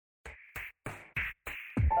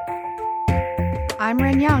I'm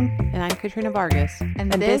Ren Young. And I'm Katrina Vargas.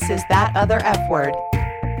 And this is That Other F Word.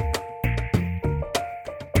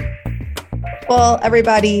 Well,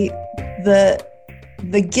 everybody, the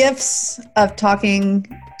gifts of talking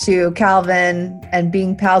to Calvin and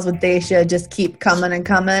being pals with Dacia just keep coming and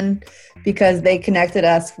coming because they connected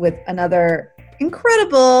us with another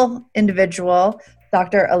incredible individual,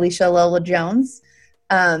 Dr. Alicia Lola Jones.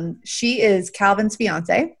 She is Calvin's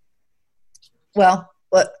fiance. Well,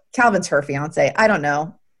 Calvin's her fiance. I don't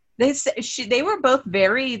know. They were both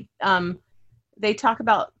very, they talk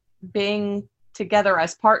about being together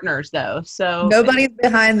as partners though. So nobody's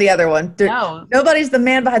behind the other one. No. Nobody's the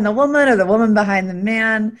man behind the woman or the woman behind the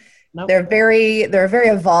man. Nope. They're a very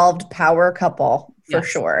evolved power couple for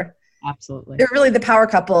sure. Absolutely. They're really the power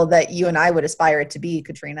couple that you and I would aspire to be,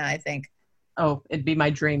 Katrina, I think. Oh, it'd be my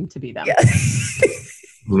dream to be them. Yeah.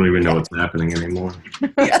 I don't even know what's happening anymore.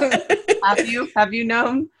 Yeah. Have you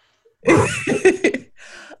known?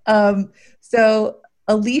 So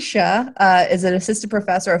Alicia is an assistant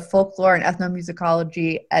professor of folklore and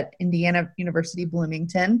ethnomusicology at Indiana University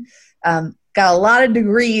Bloomington. Got a lot of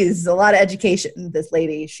degrees, a lot of education, this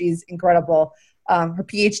lady. She's incredible. Her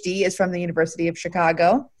PhD is from the University of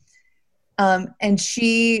Chicago. And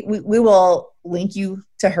we will link you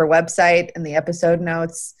to her website in the episode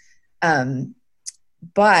notes.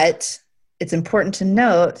 But it's important to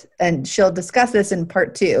note, and she'll discuss this in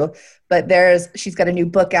part 2, but she's got a new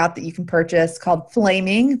book out that you can purchase called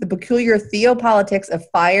Flaming, The Peculiar Theopolitics of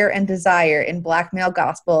Fire and Desire in Black Male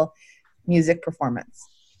Gospel Music Performance.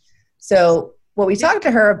 So what we talked to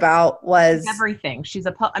her about was everything. She's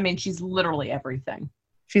literally everything.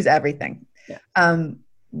 She's everything. Yeah.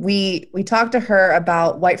 We talked to her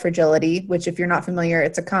about white fragility, which if you're not familiar,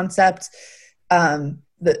 it's a concept.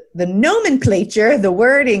 The nomenclature, the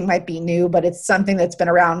wording might be new, but it's something that's been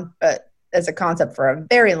around as a concept for a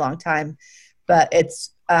very long time. But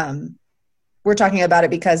it's we're talking about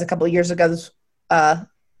it because a couple of years ago, this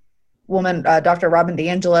woman, Dr. Robin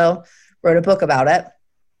DiAngelo, wrote a book about it.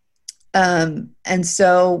 And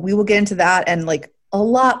so we will get into that and like a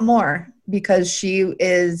lot more because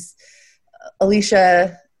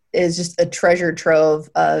Alicia is just a treasure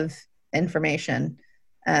trove of information.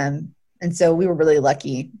 And so we were really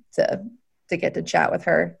lucky to get to chat with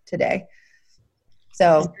her today.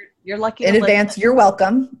 So you're lucky in advance. You're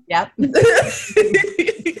welcome. Yep.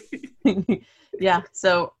 Yeah.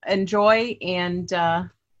 So enjoy and,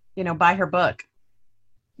 buy her book.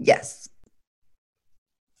 Yes.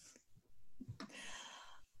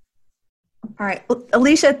 All right. Well,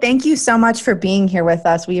 Alicia, thank you so much for being here with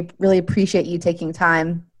us. We really appreciate you taking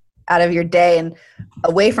time out of your day and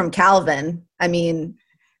away from Calvin. I mean,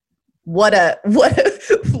 what a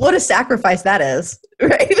sacrifice that is,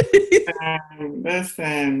 right?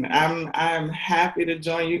 Listen, I'm happy to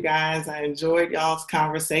join you guys. I enjoyed y'all's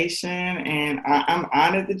conversation, and I'm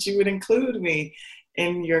honored that you would include me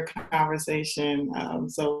in your conversation.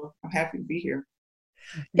 So I'm happy to be here.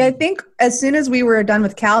 Yeah, I think as soon as we were done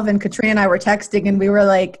with Calvin, Katrina and I were texting, and we were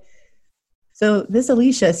like, "So this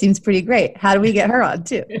Alicia seems pretty great. How do we get her on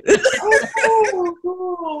too?"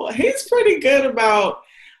 Cool. He's pretty good about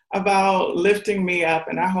lifting me up,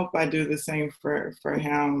 and I hope I do the same for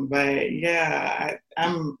him. But yeah,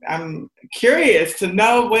 I'm curious to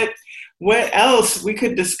know what else we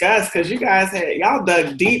could discuss because you guys y'all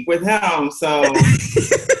dug deep with him, so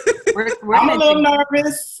I'm a little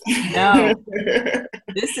nervous. No,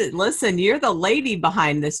 listen. You're the lady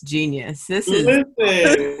behind this genius. We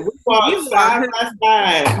walk side by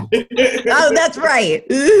side. Oh, that's right.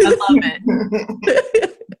 I love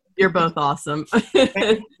it. You're both awesome.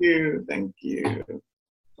 Thank you.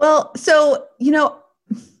 Well, so,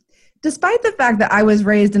 despite the fact that I was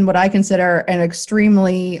raised in what I consider an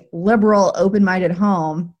extremely liberal, open-minded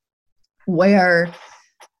home where,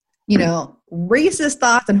 racist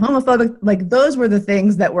thoughts and homophobic, like those were the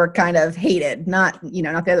things that were kind of hated, not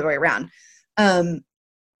the other way around.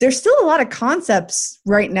 There's still a lot of concepts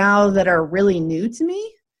right now that are really new to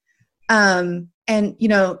me. And,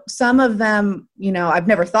 some of them, I've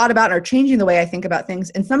never thought about or changing the way I think about things.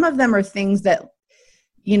 And some of them are things that,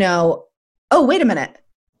 oh, wait a minute.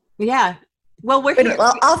 Yeah. Well,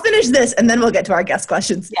 I'll finish this and then we'll get to our guest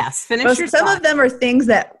questions. Yes. Finish your Some thought. of them are things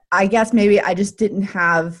that I guess maybe I just didn't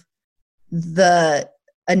have a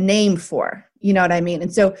name for, you know what I mean?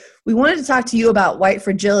 And so we wanted to talk to you about white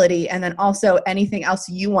fragility and then also anything else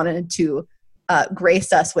you wanted to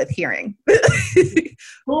grace us with hearing.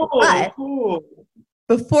 Cool.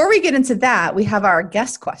 Before we get into that, we have our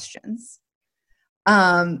guest questions.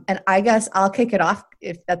 And I guess I'll kick it off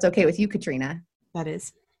if that's okay with you, Katrina. That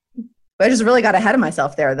is. But I just really got ahead of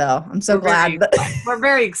myself there, though. I'm so glad. We're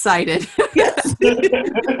very excited. Yes.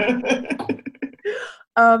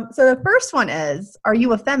 So the first one is, are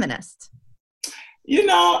you a feminist? You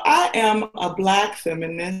know, I am a Black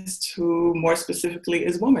feminist who more specifically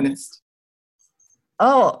is womanist.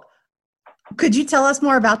 Oh, could you tell us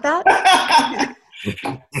more about that?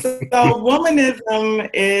 So womanism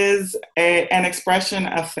is an expression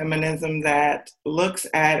of feminism that looks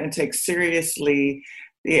at and takes seriously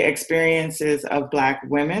the experiences of Black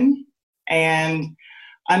women and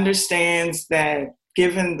understands that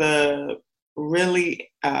given the really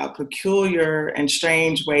peculiar and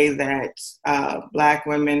strange way that Black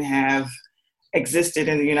women have existed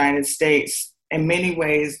in the United States, in many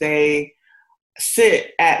ways they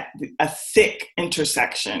sit at a thick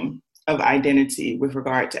intersection of identity with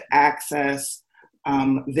regard to access,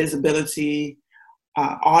 visibility,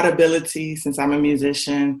 audibility, since I'm a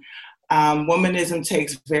musician. Womanism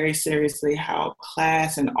takes very seriously how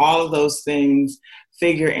class and all of those things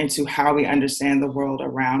figure into how we understand the world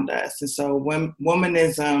around us. And so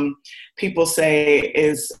womanism, people say,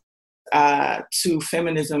 is to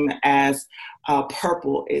feminism as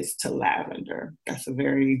purple is to lavender. That's a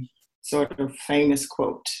very sort of famous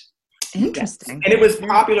quote. Interesting. And it was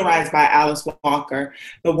popularized by Alice Walker,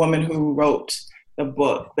 the woman who wrote the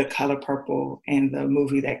book, The Color Purple, and the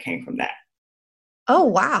movie that came from that. Oh,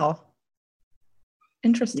 wow.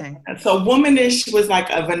 Interesting. So womanish was like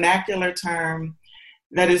a vernacular term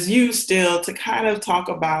that is used still to kind of talk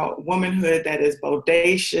about womanhood that is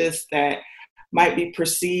bodacious, that might be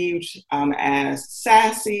perceived as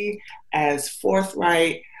sassy, as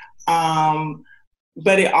forthright,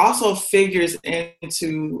 but it also figures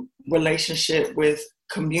into relationship with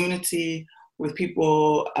community, with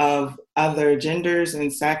people of other genders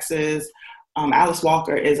and sexes. Alice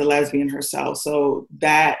Walker is a lesbian herself, so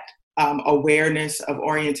that awareness of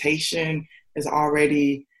orientation is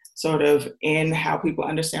already sort of in how people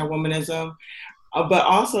understand womanism. But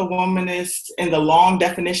also womanists, in the long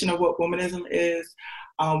definition of what womanism is,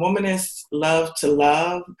 womanists love to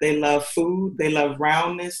love, they love food, they love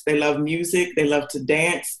roundness, they love music, they love to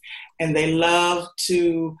dance, and they love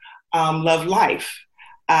to love life.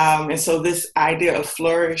 And so this idea of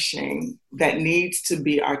flourishing that needs to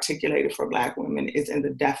be articulated for Black women is in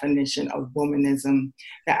the definition of womanism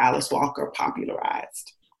that Alice Walker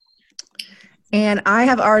popularized. And I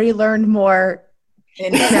have already learned more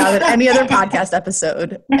now than any other podcast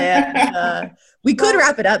episode. And we could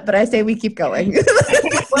wrap it up, but I say we keep going.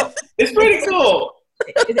 Well, it's pretty cool.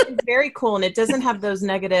 It's very cool, and it doesn't have those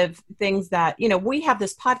negative things that, we have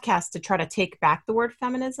this podcast to try to take back the word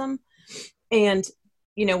feminism. And,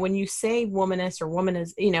 when you say womanist or woman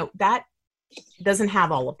is, that doesn't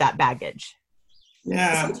have all of that baggage.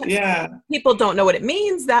 Yeah, people don't know what it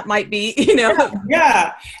means. That might be,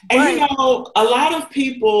 Yeah. And, a lot of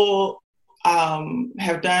people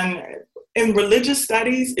have done, in religious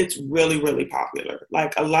studies, it's really, really popular.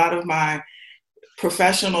 Like a lot of my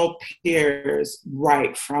professional peers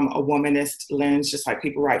write from a womanist lens, just like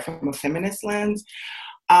people write from a feminist lens.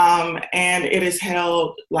 And it is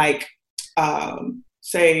held like,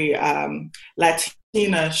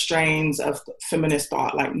 Latina strains of feminist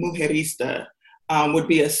thought, like mujerista, would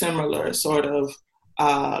be a similar sort of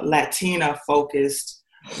Latina-focused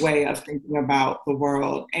way of thinking about the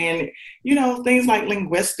world. And, things like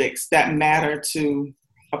linguistics that matter to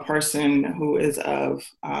a person who is of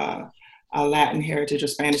a Latin heritage or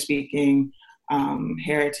Spanish-speaking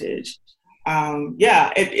heritage.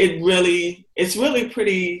 It's really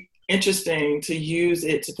pretty interesting to use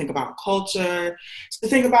it to think about culture, to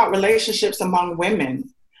think about relationships among women.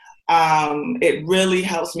 It really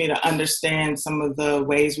helps me to understand some of the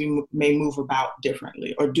ways we may move about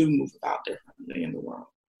differently or do move about differently in the world.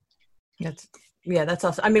 That's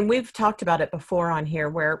awesome. I mean, we've talked about it before on here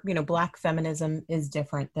where, Black feminism is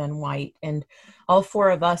different than white. And all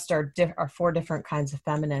four of us are four different kinds of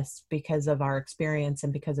feminists because of our experience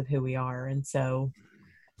and because of who we are. And so,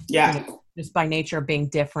 just by nature of being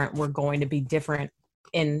different, we're going to be different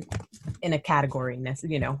in a category, and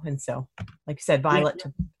so, like you said, violet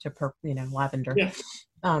to lavender. Yeah.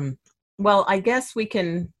 Well, I guess we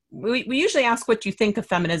usually ask what you think of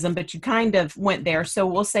feminism, but you kind of went there. So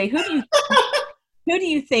we'll say, who do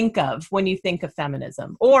you think of when you think of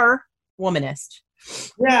feminism or womanist?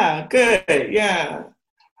 Yeah, good. Yeah.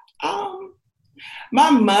 My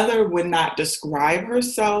mother would not describe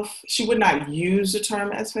herself. She would not use the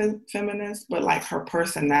term as feminist, but like her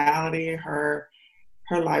personality, her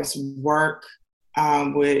life's work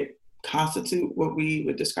would constitute what we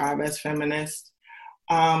would describe as feminist.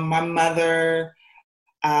 My mother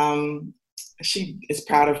she is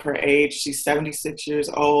proud of her age. She's 76 years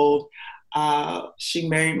old. She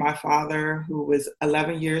married my father, who was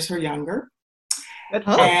 11 years her younger,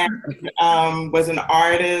 and was an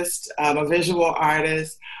artist, a visual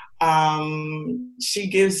artist. She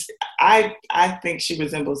gives, I think she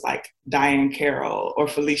resembles like Diane Carroll or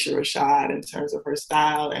Felicia Rashad in terms of her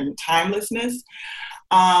style and timelessness.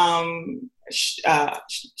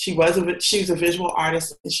 She's a visual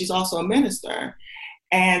artist, and she's also a minister.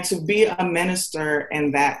 And to be a minister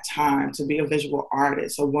in that time, to be a visual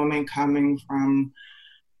artist, a woman coming from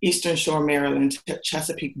Eastern Shore, Maryland, to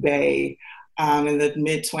Chesapeake Bay, in the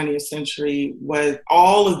mid 20th century, was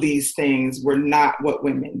all of these things were not what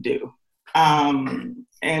women do.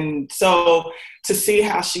 And so to see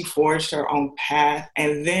how she forged her own path,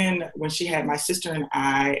 and then when she had my sister and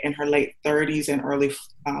I in her late 30s and early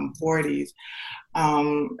 40s,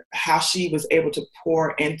 how she was able to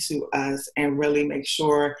pour into us and really make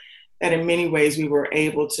sure that in many ways we were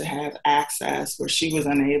able to have access where she was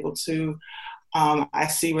unable to. I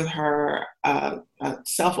see with her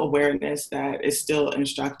self-awareness that is still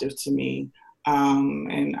instructive to me.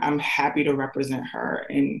 And I'm happy to represent her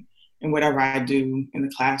in whatever I do in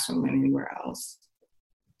the classroom and anywhere else.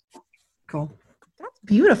 Cool. That's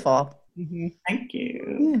beautiful. Mm-hmm. Thank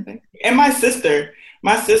you. Yeah. And my sister,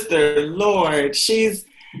 Lord,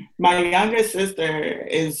 my younger sister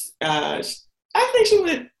is, I think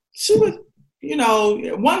she would,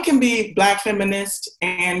 one can be Black feminist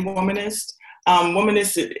and womanist.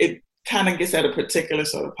 Womanist, it kind of gets at a particular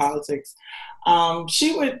sort of politics.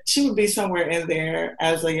 She would be somewhere in there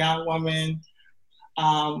as a young woman.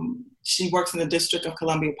 She works in the District of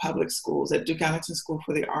Columbia Public Schools at Duke Ellington School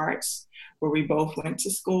for the Arts, where we both went to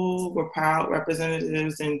school. We're proud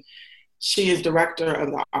representatives, and she is director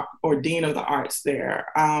of Dean of the Arts there.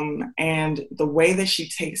 And the way that she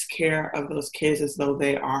takes care of those kids as though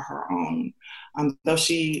they are her own, though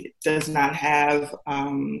she does not have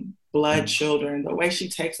blood children, the way she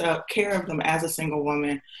takes care of them as a single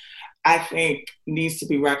woman, I think needs to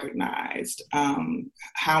be recognized.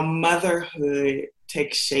 How motherhood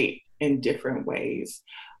takes shape in different ways.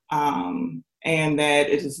 And that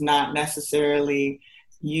it is not necessarily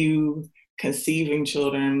you conceiving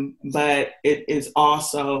children, but it is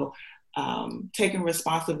also taking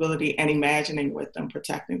responsibility and imagining with them,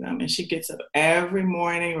 protecting them. And she gets up every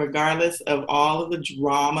morning, regardless of all of the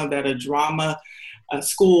drama that a drama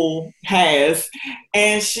school has,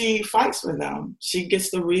 and she fights for them. She gets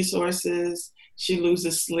the resources, she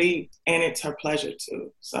loses sleep, and it's her pleasure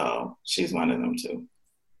to. So she's one of them too.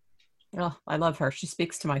 Oh, I love her. She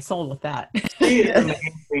speaks to my soul with that. She is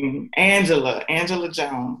amazing. Angela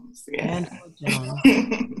Jones. Yeah. Angela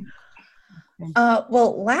Jones.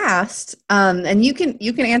 Well, last, and you can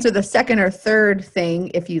answer the second or third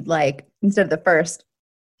thing if you'd like, instead of the first.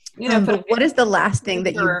 But what is the last thing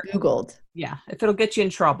that you Googled? Yeah, if it'll get you in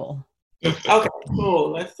trouble. Okay,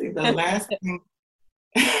 cool. Let's see. The last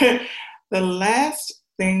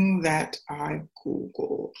thing that I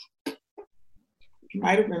Googled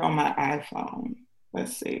might have been on my iPhone.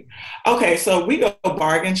 Let's see. Okay, so we go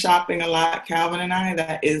bargain shopping a lot, Calvin and I.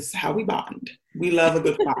 That is how we bond. We love a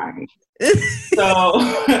good find. So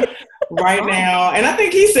right now, and I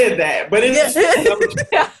think he said that, but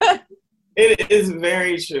it is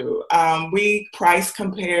very true. We price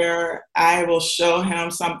compare. I will show him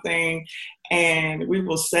something and we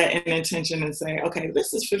will set an intention and say, okay,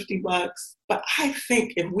 this is $50, but I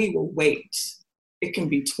think if we will wait, it can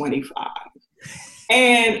be 25.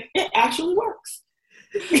 And it actually works.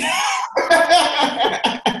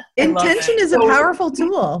 Intention is a powerful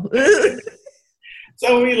tool.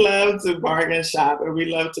 So we love to bargain shop and we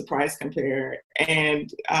love to price compare. And,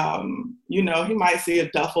 he might see a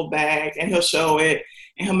duffel bag and he'll show it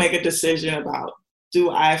and he'll make a decision about,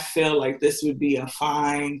 do I feel like this would be a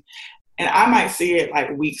find? And I might see it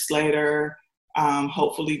like weeks later,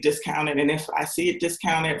 hopefully discounted. And if I see it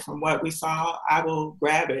discounted from what we saw, I will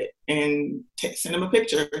grab it and send him a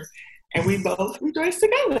picture. And we both rejoice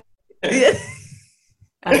together.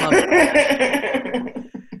 I love it.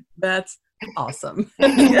 That's awesome.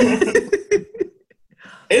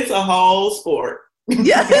 It's a whole sport.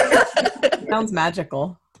 Yeah. Sounds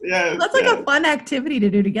magical. Yeah. That's like a fun activity to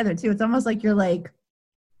do together too. It's almost like you're like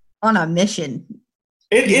on a mission.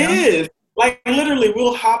 It is. Like literally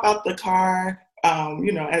we'll hop out the car,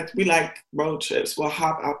 as we like road trips, we'll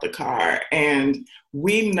hop out the car and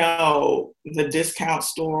we know the discount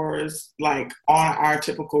stores like on our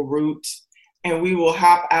typical route, and we will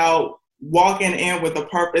hop out walking in with a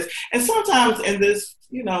purpose. And sometimes in this,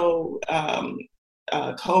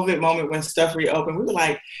 COVID moment when stuff reopened, we were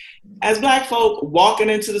like, as Black folk walking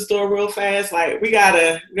into the store real fast, like we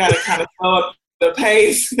gotta kind of slow up the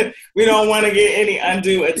pace. We don't want to get any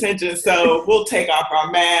undue attention, so we'll take off our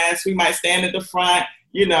masks. We might stand at the front,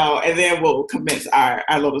 and then we'll commence our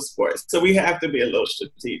little sports. So we have to be a little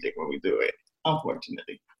strategic when we do it,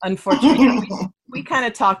 unfortunately. We kind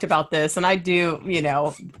of talked about this, and I do,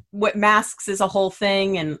 what masks is a whole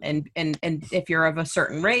thing, and if you're of a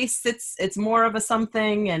certain race, it's more of a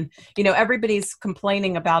something, and everybody's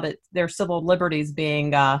complaining about it, their civil liberties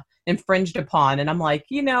being infringed upon, and I'm like,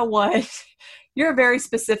 you know what? You're a very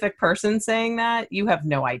specific person saying that. You have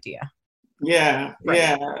no idea. Yeah, right.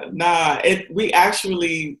 Yeah. Nah, we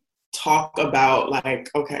actually talk about like,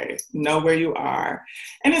 okay, know where you are.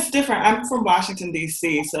 And it's different. I'm from Washington,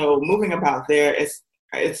 D.C., so moving about there,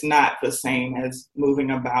 it's not the same as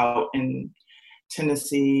moving about in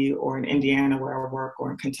Tennessee or in Indiana where I work,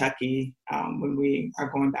 or in Kentucky when we are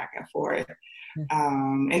going back and forth.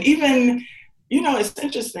 And even, it's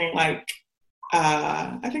interesting, like,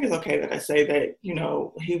 I think it's okay that I say that,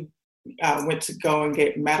 he went to go and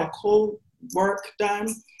get medical work done,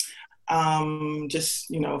 just,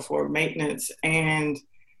 for maintenance. And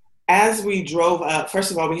as we drove up,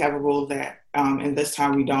 first of all, we have a rule that in this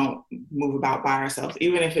time we don't move about by ourselves,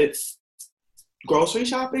 even if it's grocery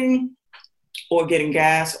shopping or getting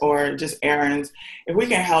gas or just errands. If we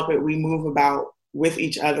can help it, we move about with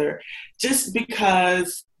each other, just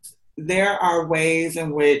because there are ways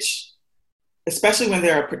in which, especially when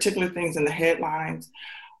there are particular things in the headlines,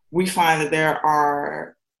 we find that there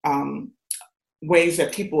are ways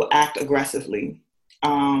that people act aggressively.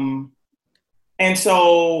 And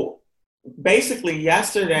so basically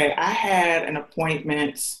yesterday I had an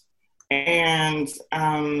appointment, and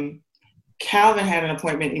Calvin had an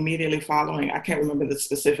appointment immediately following. I can't remember the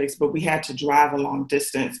specifics, but we had to drive a long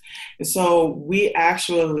distance. And so we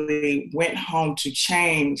actually went home to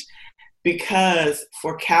change, because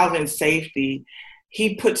for Calvin's safety,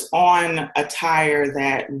 he puts on attire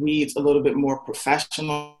that reads a little bit more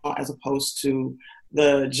professional as opposed to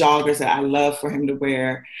the joggers that I love for him to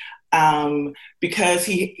wear, because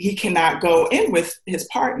he cannot go in with his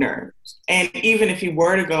partner. And even if he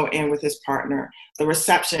were to go in with his partner, the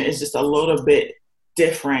reception is just a little bit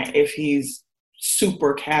different if he's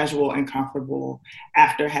super casual and comfortable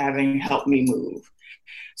after having helped me move.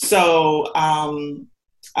 So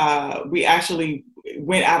we actually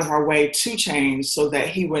went out of our way to change so that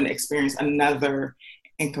he wouldn't experience another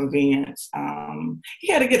inconvenience.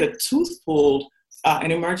 He had to get a tooth pulled,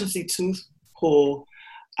 an emergency tooth pull,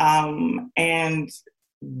 and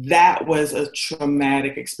that was a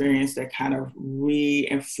traumatic experience that kind of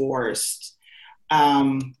reinforced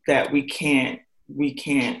that we can't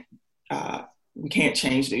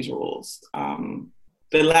change these rules.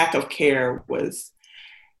 The lack of care was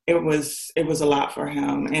a lot for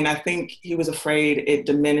him. And I think he was afraid it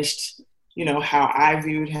diminished, how I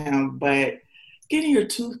viewed him. But getting your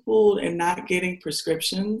tooth pulled and not getting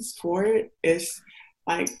prescriptions for it is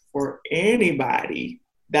like, for anybody,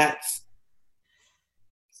 that's,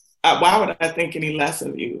 why would I think any less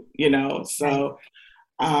of you, So,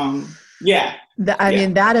 yeah. I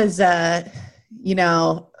mean, that is, we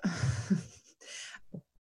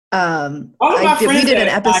did an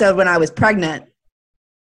episode when I was pregnant.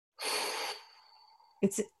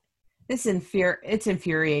 It's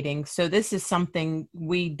infuriating. So this is something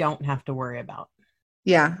we don't have to worry about.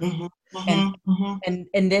 Yeah.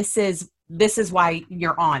 And this is why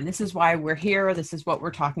you're on. This is why we're here. This is what we're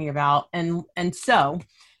talking about. And so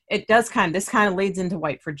it does this kind of leads into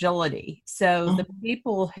white fragility. So the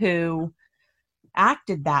people who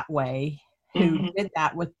acted that way, who did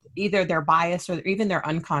that with either their bias or even their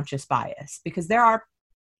unconscious bias, because there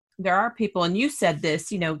are people, and you said this,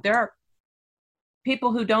 there are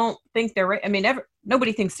people who don't think they're,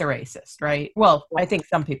 nobody thinks they're racist, right? Well, I think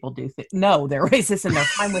some people do know they're racist and they're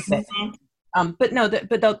fine with it. But no,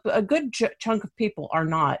 a good chunk of people are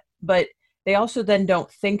not. But they also then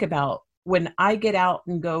don't think about, when I get out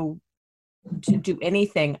and go to do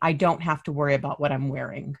anything, I don't have to worry about what I'm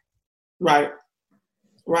wearing. Right.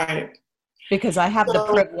 Because I have the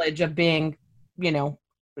privilege of being,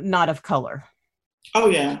 not of color.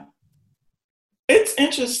 Oh, yeah. It's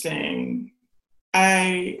interesting.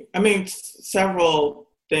 Several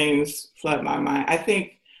things flood my mind. I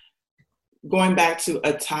think going back to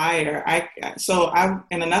attire,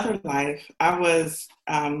 in another life, I was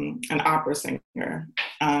an opera singer.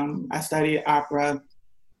 I studied opera.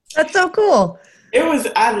 That's so cool.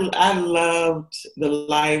 I loved the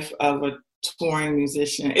life of a touring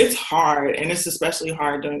musician. It's hard, and it's especially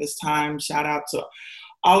hard during this time. Shout out to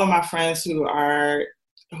all of my friends who are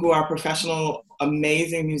who are professional,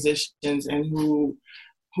 amazing musicians, and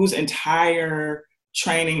whose entire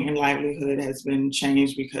training and livelihood has been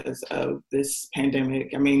changed because of this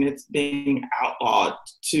pandemic. I mean, it's being outlawed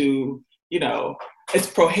to, it's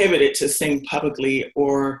prohibited to sing publicly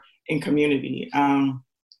or in community.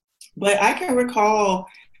 But I can recall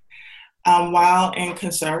while in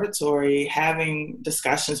conservatory having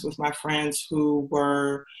discussions with my friends who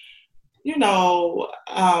were,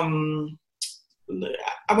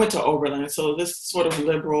 I went to Oberlin, so this sort of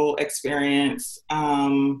liberal experience,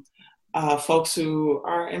 folks who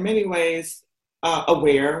are in many ways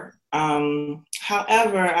aware.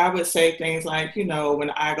 However, I would say things like,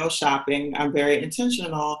 when I go shopping, I'm very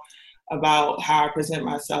intentional about how I present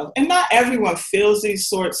myself. And not everyone feels this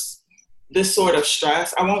sort of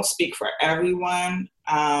stress. I won't speak for everyone.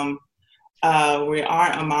 We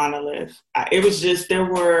aren't a monolith. It was just, there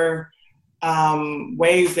were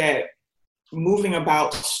ways that moving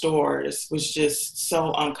about stores was just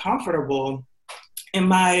so uncomfortable. And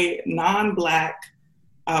my non-Black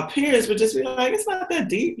peers would just be like, it's not that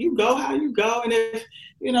deep. You go how you go. And if,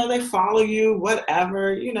 they follow you,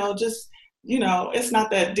 whatever, it's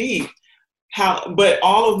not that deep. But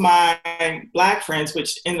all of my Black friends,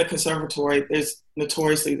 which in the conservatory, there's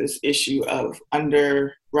notoriously this issue of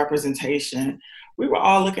underrepresentation. We were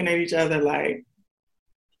all looking at each other like,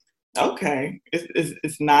 okay,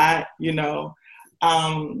 it's not,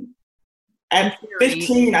 at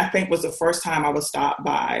 15, I think, was the first time I was stopped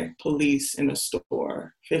by police in a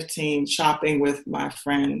store. 15, shopping with my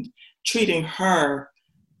friend, treating her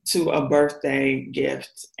to a birthday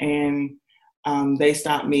gift. And they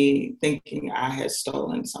stopped me thinking I had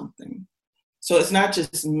stolen something. So it's not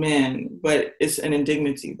just men, but it's an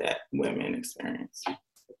indignity that women experience.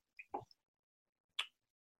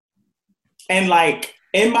 And like,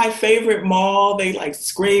 in my favorite mall, they like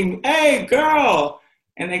scream, "Hey, girl!"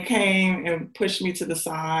 And they came and pushed me to the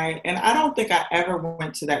side. And I don't think I ever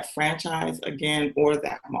went to that franchise again or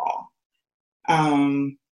that mall.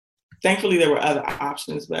 Thankfully, there were other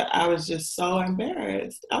options, but I was just so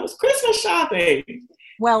embarrassed. I was Christmas shopping.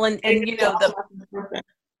 Well, and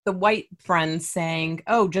the white friends saying,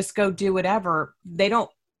 "Oh, just go do whatever."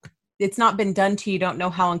 It's not been done to you. You don't know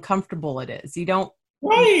how uncomfortable it is. You don't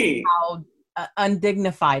know how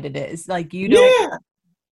undignified it is. Like you don't. Yeah.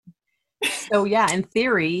 So yeah, in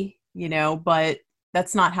theory, but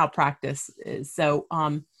that's not how practice is. So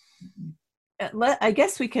I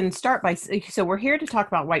guess we can start by, so we're here to talk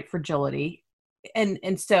about white fragility.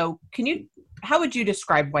 And so how would you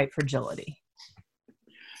describe white fragility?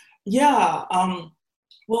 Yeah.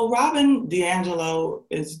 Well, Robin DiAngelo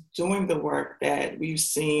is doing the work that we've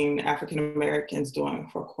seen African Americans doing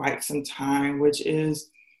for quite some time, which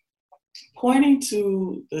is pointing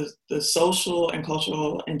to the social and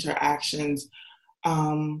cultural interactions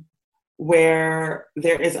where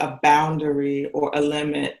there is a boundary or a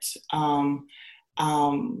limit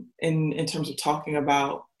in terms of talking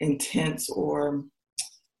about intense or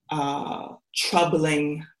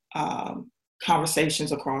troubling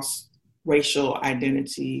conversations across racial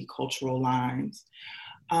identity, cultural lines.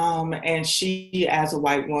 And she, as a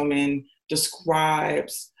white woman,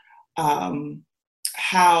 describes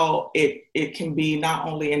how it can be not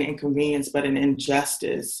only an inconvenience, but an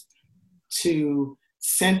injustice to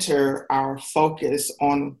center our focus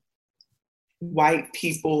on white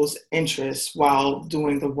people's interests while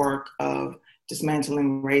doing the work of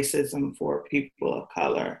dismantling racism for people of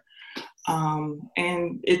color.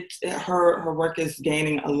 And her work is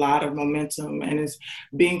gaining a lot of momentum and is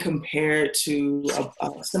being compared to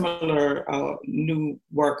a similar new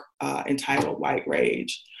work entitled White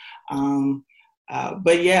Rage.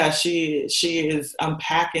 But yeah, she is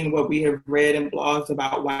unpacking what we have read in blogs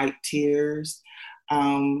about white tears,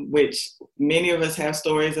 which many of us have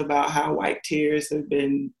stories about how white tears have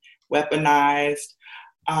been weaponized.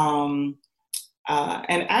 And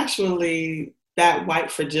actually, that white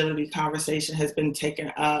fragility conversation has been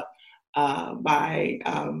taken up by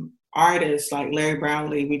artists like Larry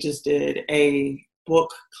Brownlee. We just did a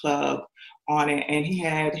book club on it, and he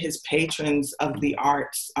had his patrons of the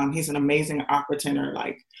arts. He's an amazing opera tenor,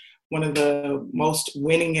 like one of the most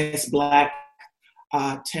winningest Black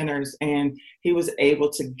tenors, and he was able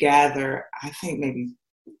to gather, I think, maybe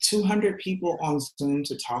 200 people on Zoom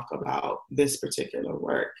to talk about this particular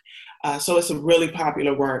work. So it's a really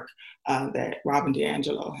popular work that Robin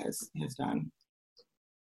DiAngelo has done.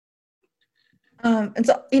 And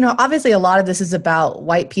so, obviously a lot of this is about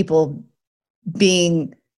white people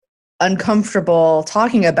being uncomfortable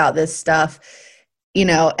talking about this stuff,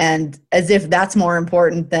 and as if that's more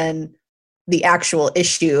important than the actual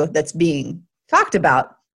issue that's being talked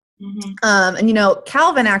about. Mm-hmm. And, you know,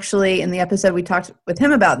 Calvin actually, in the episode, we talked with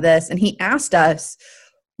him about this, and he asked us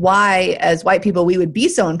why, as white people, we would be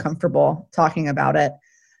so uncomfortable talking about it.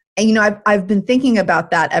 And, you know, I've been thinking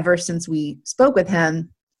about that ever since we spoke with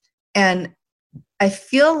him. And I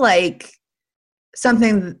feel like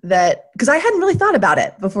something that, because I hadn't really thought about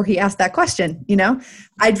it before he asked that question, you know,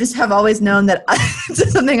 I just have always known that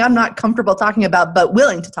it's something I'm not comfortable talking about, but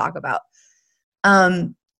willing to talk about.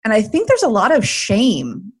 And I think there's a lot of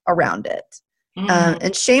shame around it.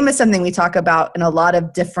 And shame is something we talk about in a lot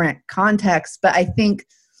of different contexts, but I think,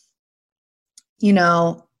 you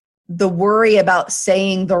know, the worry about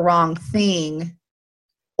saying the wrong thing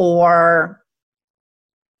or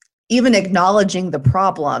even acknowledging the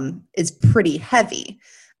problem is pretty heavy.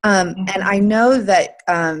 And I know that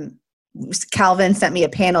Calvin sent me a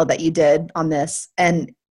panel that you did on this,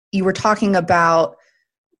 and you were talking about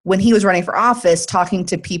when he was running for office, talking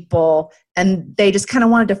to people, and they just kind of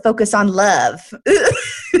wanted to focus on love.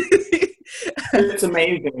 It's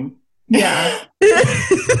amazing. Yeah.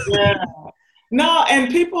 Yeah. No, and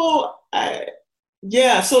people,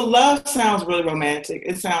 so love sounds really romantic.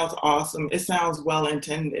 It sounds awesome. It sounds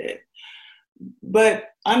well-intended.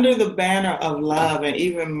 But under the banner of love and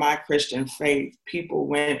even my Christian faith, people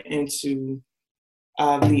went into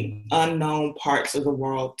the unknown parts of the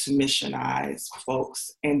world to missionize folks,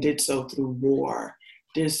 and did so through war,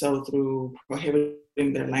 did so through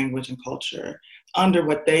prohibiting their language and culture under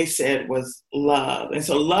what they said was love. And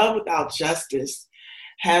so love without justice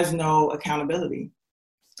has no accountability.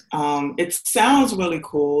 It sounds really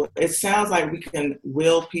cool. It sounds like we can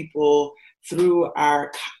will people through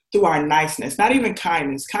our niceness, not even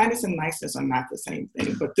kindness. Kindness and niceness are not the same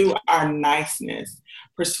thing, but through our niceness,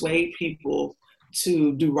 persuade people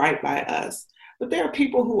to do right by us. But there are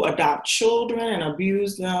people who adopt children and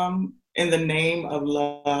abuse them in the name of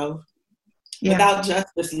love. Yeah. Without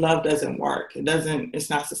justice, love doesn't work. It's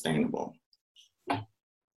not sustainable.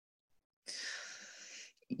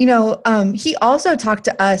 You know, he also talked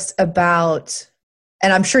to us about,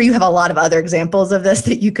 and I'm sure you have a lot of other examples of this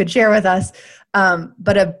that you could share with us,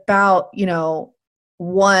 but about, you know,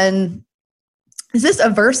 is this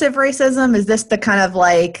aversive racism? Is this the kind of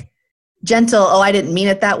like gentle, oh, I didn't mean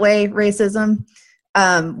it that way racism,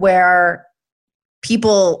 where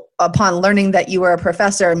people, upon learning that you were a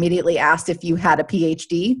professor, immediately asked if you had a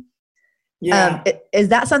PhD? Yeah. Is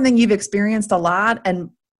that something you've experienced a lot?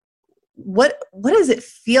 And what does it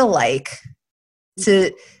feel like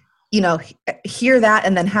to, you know, hear that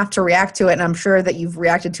and then have to react to it? And I'm sure that you've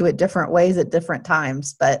reacted to it different ways at different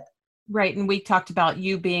times, but. Right. And we talked about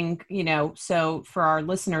you being, you know, so for our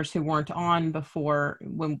listeners who weren't on before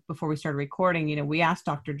we started recording, you know, we asked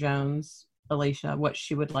Dr. Jones, Alicia, what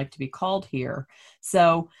she would like to be called here.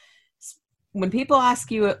 So when people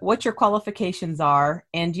ask you what your qualifications are,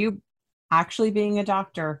 and you actually being a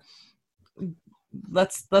doctor,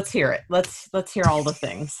 let's hear it. Let's hear all the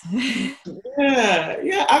things.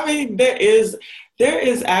 Yeah. I mean, there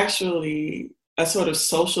is actually a sort of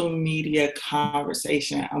social media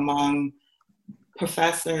conversation among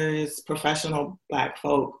professors, professional Black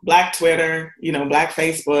folk, Black Twitter, you know, Black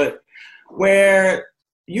Facebook, where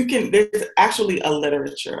there's actually a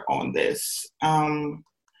literature on this.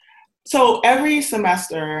 So every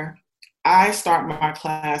semester, I start my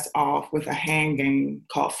class off with a hand game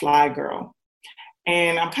called Fly Girl.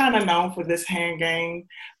 And I'm kind of known for this hand game,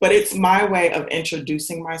 but it's my way of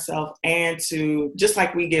introducing myself, and to, just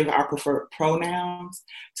like we give our preferred pronouns,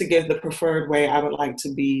 to give the preferred way I would like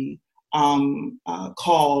to be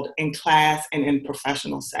called in class and in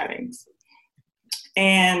professional settings.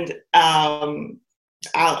 And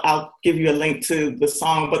I'll give you a link to the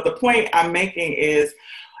song, but the point I'm making is,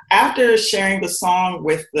 after sharing the song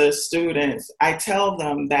with the students, I tell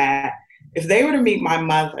them that if they were to meet my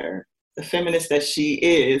mother, the feminist that she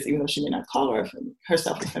is, even though she may not call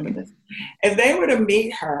herself a feminist, if they were to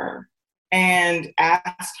meet her and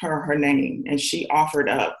ask her name, and she offered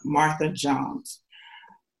up Martha Jones,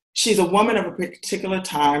 she's a woman of a particular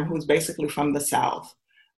time who's basically from the South.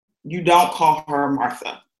 You don't call her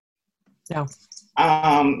Martha. No.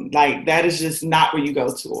 Like, that is just not where you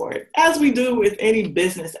go toward. As we do with any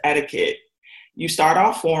business etiquette, you start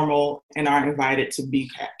off formal and are invited to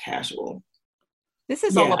be casual. This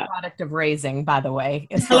is all a product of raising, by the way,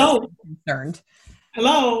 as far as I'm concerned.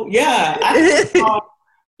 Hello, yeah. I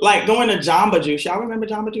like going to Jamba Juice. Y'all remember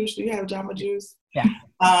Jamba Juice? Do you have Jamba Juice? Yeah.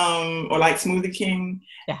 Or like Smoothie King.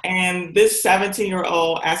 Yeah. And this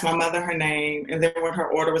 17-year-old asked my mother her name, and then when her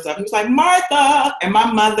order was up, he was like, Martha! And my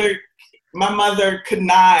mother could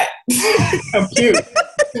not compute.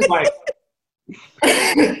 She was like,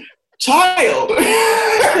 child.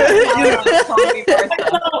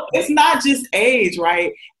 It's not just age,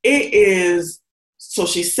 right? It is, so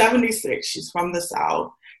she's 76, she's from the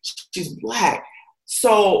South, she's Black.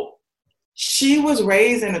 So she was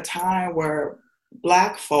raised in a time where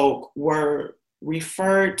Black folk were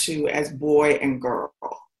referred to as boy and girl.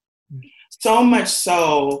 So much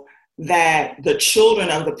so that the children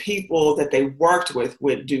of the people that they worked with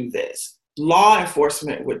would do this. Law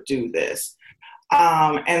enforcement would do this.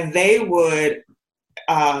 And they would,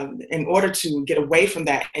 in order to get away from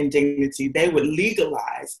that indignity, they would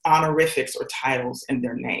legalize honorifics or titles in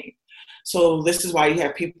their name. So this is why you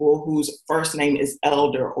have people whose first name is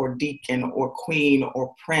elder or deacon or queen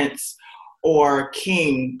or prince or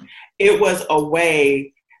king. It was a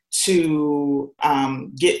way to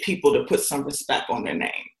get people to put some respect on their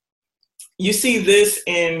name. You see this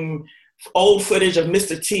in old footage of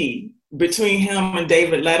Mr. T between him and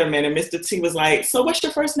David Letterman, and Mr. T was like, so what's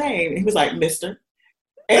your first name? And he was like, Mr.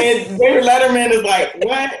 And David Letterman is like,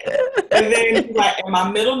 what? And then he's like, and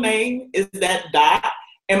my middle name is that dot,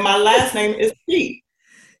 and my last name is T.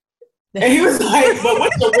 And he was like, but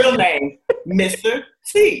what's your real name? Mr.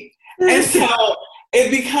 T. And so it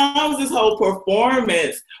becomes this whole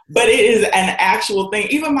performance, but it is an actual thing.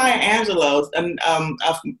 Even Maya Angelou's, a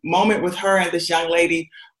moment with her and this young lady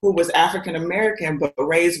who was African-American, but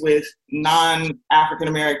raised with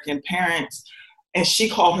non-African-American parents. And she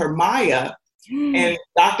called her Maya. And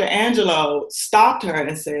Dr. Angelou stopped her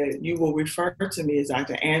and said, you will refer to me as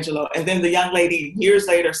Dr. Angelou. And then the young lady years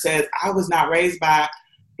later says, I was not raised by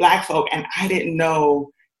Black folk, and I didn't know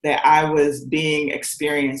that I was being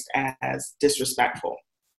experienced as disrespectful.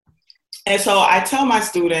 And so I tell my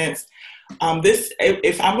students,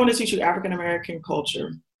 if I'm going to teach you African-American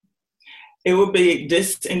culture, it would be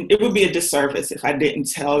a disservice if I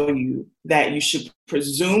didn't tell you that you should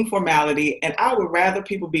presume formality. And I would rather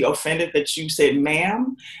people be offended that you said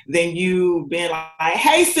ma'am than you being like,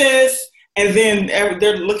 hey sis, and then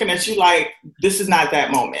they're looking at you like, this is not that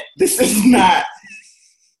moment. This is not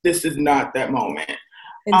that moment.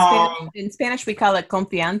 In Spanish, we call it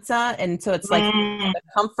confianza, and so it's like the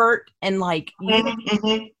comfort and like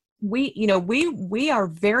we are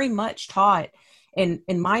very much taught in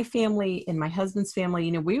my family, in my husband's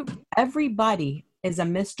family. Everybody is a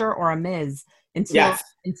Mr. or a Ms.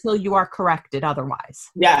 until you are corrected otherwise.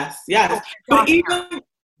 Yes. But even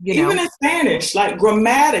in Spanish, like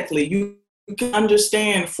grammatically, you can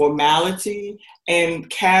understand formality and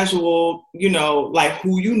casual. Like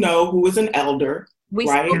who is an elder. We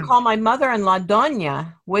right? still call my mother-in-law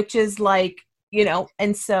Doña, which is like,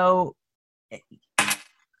 and so,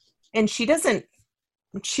 and she doesn't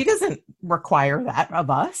require that of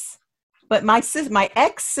us. But my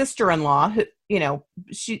ex-sister-in-law, who,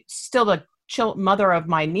 she's still the mother of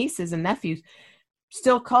my nieces and nephews,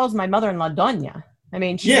 still calls my mother-in-law Doña. I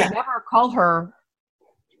mean, she would never call her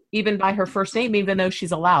even by her first name, even though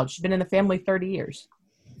she's allowed. She's been in the family 30 years.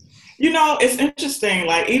 It's interesting,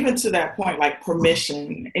 like even to that point, like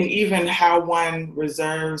permission and even how one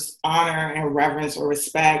reserves honor and reverence or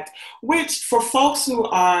respect, which for folks who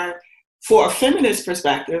are, for a feminist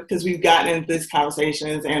perspective, because we've gotten into these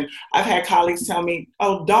conversations and I've had colleagues tell me,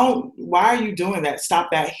 why are you doing that? Stop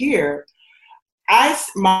that here.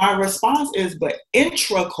 My response is, but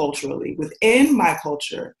intraculturally, within my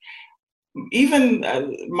culture, even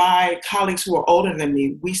my colleagues who are older than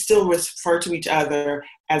me, we still refer to each other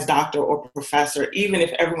as doctor or professor, even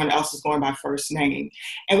if everyone else is going by first name.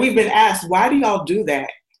 And we've been asked, why do y'all do that?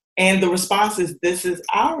 And the response is, this is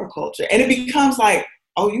our culture. And it becomes like,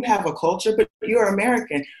 oh, you have a culture, but you're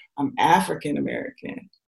American. I'm African American.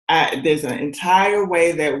 There's an entire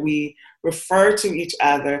way that we refer to each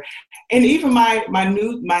other. And even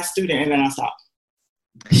my student, and then I'll stop.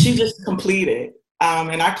 She just completed.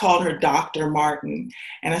 And I called her Dr. Martin.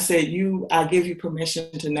 And I said, I give you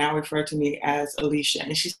permission to now refer to me as Alicia.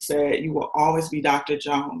 And she said, you will always be Dr.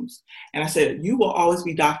 Jones. And I said, you will always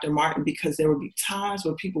be Dr. Martin, because there will be times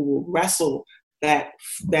where people will wrestle that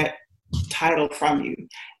title from you.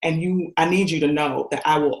 And I need you to know that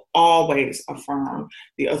I will always affirm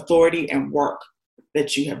the authority and work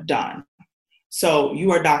that you have done. So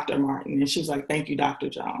you are Dr. Martin. And she was like, thank you, Dr.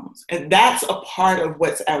 Jones. And that's a part of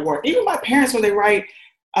what's at work. Even my parents, when they write,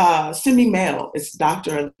 send me mail, it's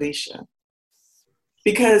Dr. Alicia.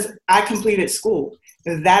 Because I completed school.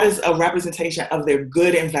 And that is a representation of their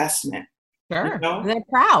good investment. Sure. And they're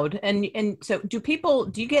proud. And so do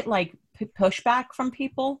you get like pushback from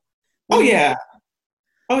people? Oh, yeah.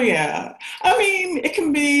 I mean, it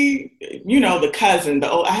can be, the cousin.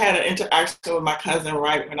 I had an interaction with my cousin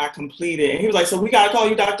right when I completed. And he was like, so we got to call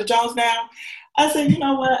you Dr. Jones now? I said, you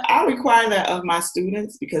know what? I require that of my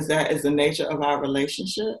students because that is the nature of our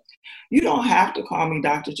relationship. You don't have to call me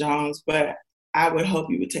Dr. Jones, but I would hope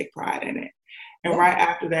you would take pride in it. And right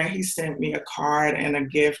after that, he sent me a card and a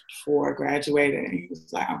gift for graduating. And he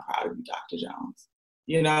was like, I'm proud of you, Dr. Jones.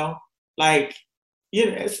 You know, like, you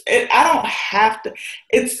know, I don't have to,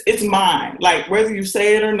 it's mine. Like, whether you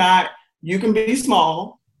say it or not, you can be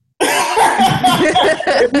small.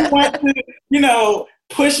 If you want to, you know,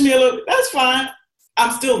 push me a little, that's fine.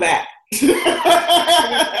 I'm still that.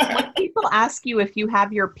 When people ask you if you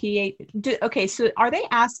have your PhD, okay, so are they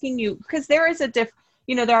asking you, because there is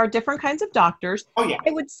there are different kinds of doctors. Oh, yeah.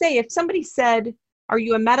 I would say if somebody said, are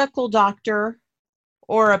you a medical doctor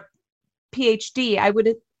or a PhD?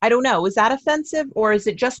 I don't know. Is that offensive? Or is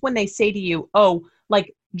it just when they say to you, oh,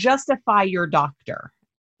 like, justify your doctor?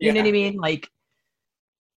 You know what I mean? Like,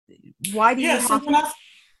 why do you have to?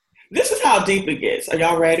 This is how deep it gets. Are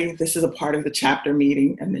y'all ready? This is a part of the chapter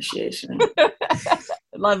meeting initiation.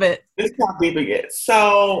 Love it. This is how deep it gets.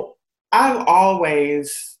 So I've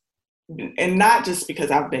always, and not just because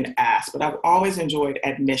I've been asked, but I've always enjoyed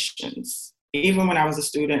admissions. Even when I was a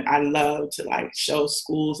student, I loved to like show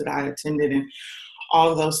schools that I attended and all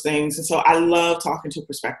of those things. And so I love talking to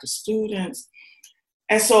prospective students.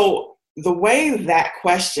 And so the way that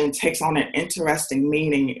question takes on an interesting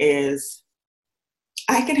meaning is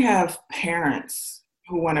I can have parents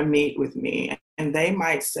who want to meet with me and they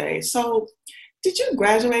might say, so did you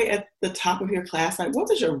graduate at the top of your class? Like, what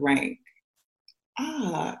was your rank?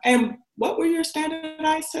 And what were your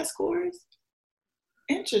standardized test scores?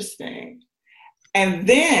 Interesting. And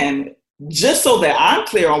then, just so that I'm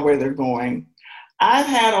clear on where they're going, I've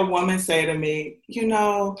had a woman say to me, you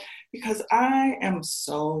know, because I am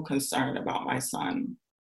so concerned about my son.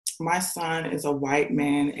 My son is a white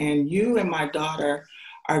man, and you and my daughter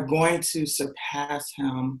are going to surpass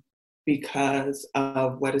him because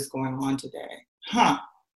of what is going on today. Huh.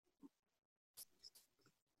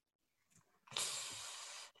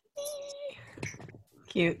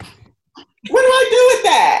 Cute. What do I do with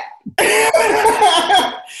that?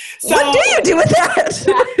 What do you do with that?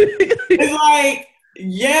 It's like,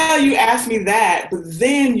 yeah, you asked me that, but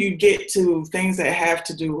then you get to things that have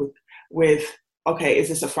to do with okay, is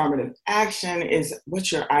this affirmative action?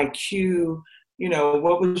 What's your IQ? You know,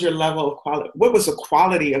 what was your level of quality? What was the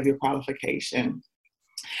quality of your qualification?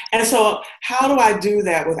 And so how do I do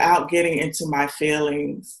that without getting into my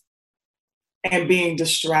feelings and being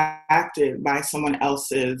distracted by someone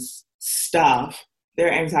else's stuff,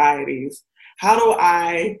 their anxieties? How do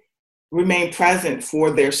I remain present for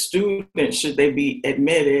their students should they be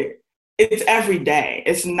admitted? It's every day.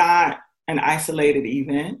 It's not an isolated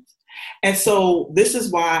event. And so this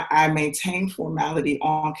is why I maintain formality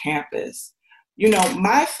on campus. You know,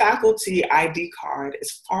 my faculty ID card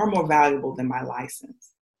is far more valuable than my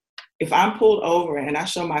license. If I'm pulled over and I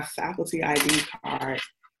show my faculty ID card,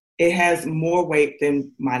 it has more weight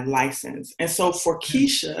than my license. And so for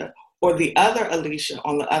Keisha or the other Alicia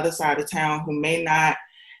on the other side of town who may not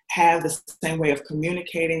have the same way of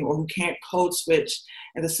communicating or who can't code switch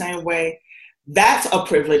in the same way, that's a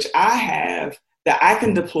privilege I have that I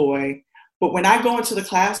can deploy. But when I go into the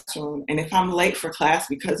classroom and if I'm late for class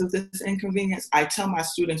because of this inconvenience, I tell my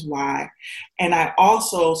students why. And I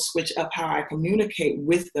also switch up how I communicate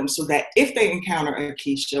with them so that if they encounter a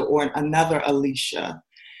Keisha or another Alicia,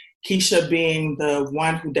 Keisha being the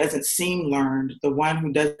one who doesn't seem learned, the one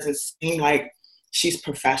who doesn't seem like she's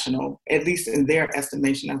professional, at least in their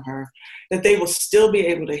estimation of her, that they will still be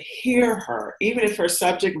able to hear her, even if her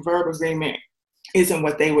subject-verb agreement isn't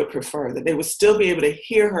what they would prefer, that they would still be able to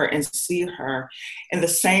hear her and see her in the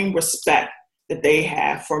same respect that they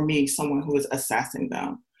have for me, someone who is assessing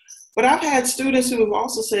them. But I've had students who have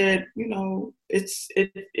also said, you know, it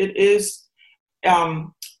is,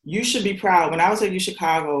 you should be proud. When I was at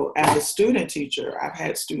UChicago as a student teacher, I've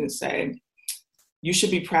had students say, you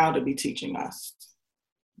should be proud to be teaching us.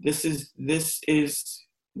 This is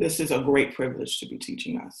a great privilege to be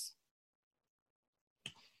teaching us.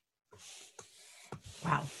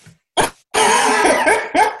 Wow.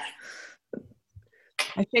 I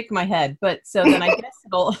shake my head, but so then I guess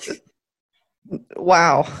it'll.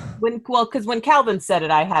 Wow. Because when Calvin said it,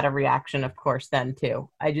 I had a reaction, of course, then too.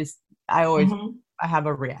 I always I have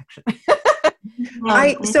a reaction.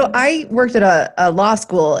 I worked at a law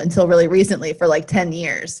school until really recently for like 10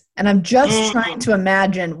 years. And I'm just trying to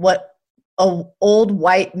imagine what a old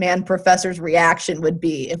white man professor's reaction would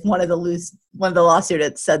be if one of the law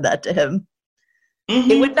students said that to him.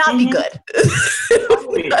 It would not be good.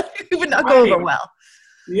 It would not go over well.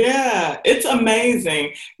 Yeah, it's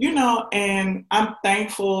amazing. And I'm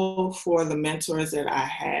thankful for the mentors that I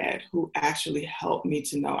had who actually helped me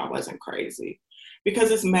to know I wasn't crazy, because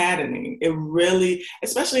it's maddening. It really,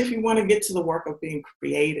 especially if you want to get to the work of being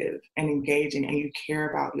creative and engaging and you care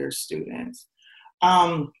about your students.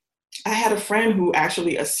 I had a friend who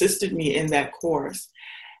actually assisted me in that course.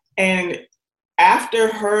 And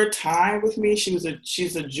after her time with me, she's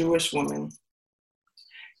a Jewish woman.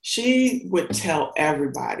 She would tell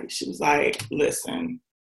everybody, she was like, listen,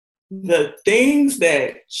 the things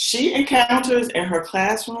that she encounters in her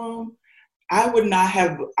classroom, I would not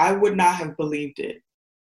have believed it.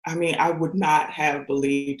 I mean, I would not have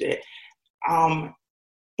believed it.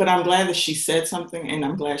 But I'm glad that she said something, and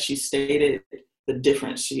I'm glad she stated the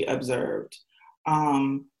difference she observed.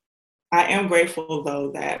 I am grateful,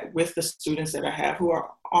 though, that with the students that I have, who are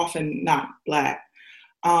often not Black,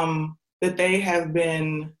 that they have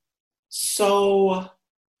been such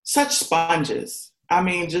sponges. I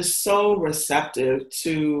mean, just so receptive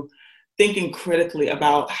to thinking critically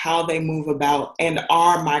about how they move about and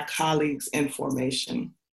are my colleagues in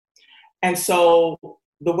formation. And so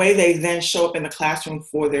the way they then show up in the classroom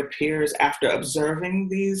for their peers after observing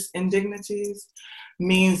these indignities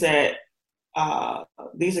means that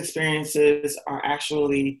these experiences are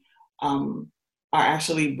actually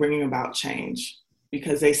bringing about change,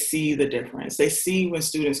 because they see the difference. They see when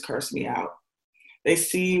students curse me out. They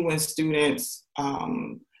see when students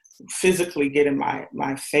physically get in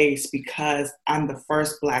my face because I'm the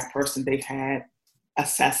first Black person they've had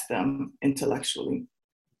assess them intellectually.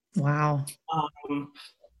 Wow.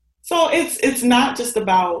 So it's not just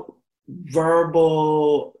about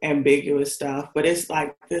verbal, ambiguous stuff, but it's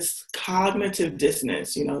like this cognitive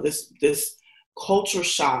dissonance, this culture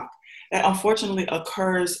shock that unfortunately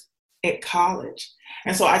occurs at college.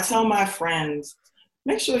 And so I tell my friends,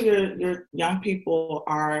 make sure your young people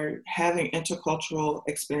are having intercultural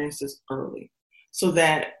experiences early, so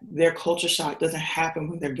that their culture shock doesn't happen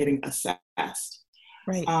when they're getting assessed.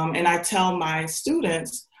 Right. And I tell my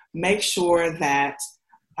students, make sure that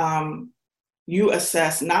you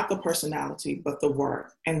assess not the personality, but the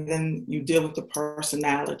work. And then you deal with the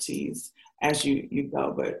personalities as you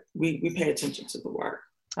go. But we pay attention to the work.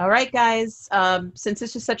 All right, guys. Since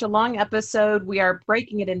this is such a long episode, we are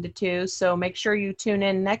breaking it into 2. So make sure you tune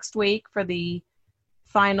in next week for the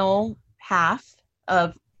final half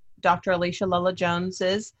of Dr. Alicia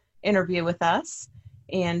Lulla-Jones's interview with us,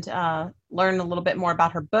 and learn a little bit more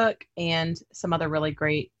about her book and some other really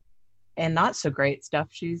great and not so great stuff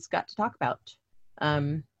she's got to talk about.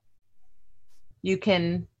 You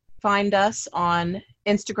can find us on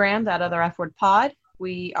Instagram, That Other F Word Pod.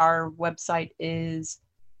 Our website is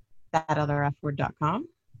thatotherfword.com.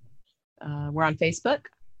 We're on Facebook.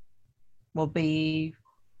 We'll be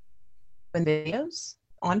in videos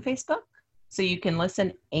on Facebook, so you can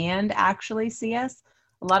listen and actually see us.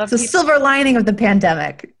 It's a silver lining of the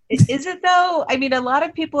pandemic. Is it though? I mean, a lot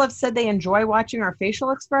of people have said they enjoy watching our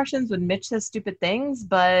facial expressions when Mitch says stupid things,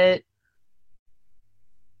 but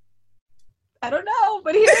I don't know.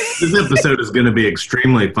 But this episode is going to be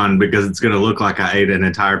extremely fun, because it's going to look like I ate an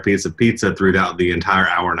entire piece of pizza throughout the entire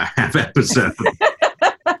hour-and-a-half episode.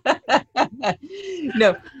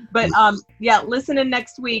 No, but yeah, listen in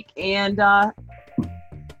next week, and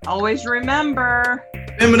always remember,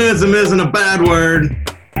 feminism isn't a bad word.